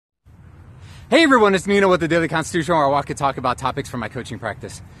Hey everyone, it's Nino with the Daily Constitution, where I walk and talk about topics from my coaching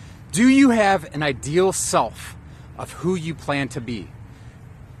practice. Do you have an ideal self of who you plan to be?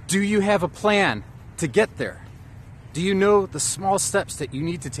 Do you have a plan to get there? Do you know the small steps that you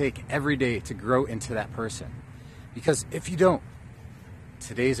need to take every day to grow into that person? Because if you don't,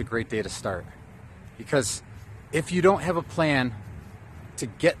 today's a great day to start. Because if you don't have a plan to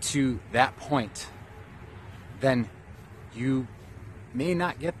get to that point, then you may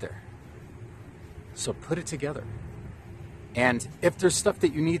not get there. So put it together. And if there's stuff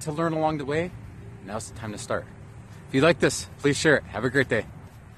that you need to learn along the way, now's the time to start. If you like this, please share it. Have a great day.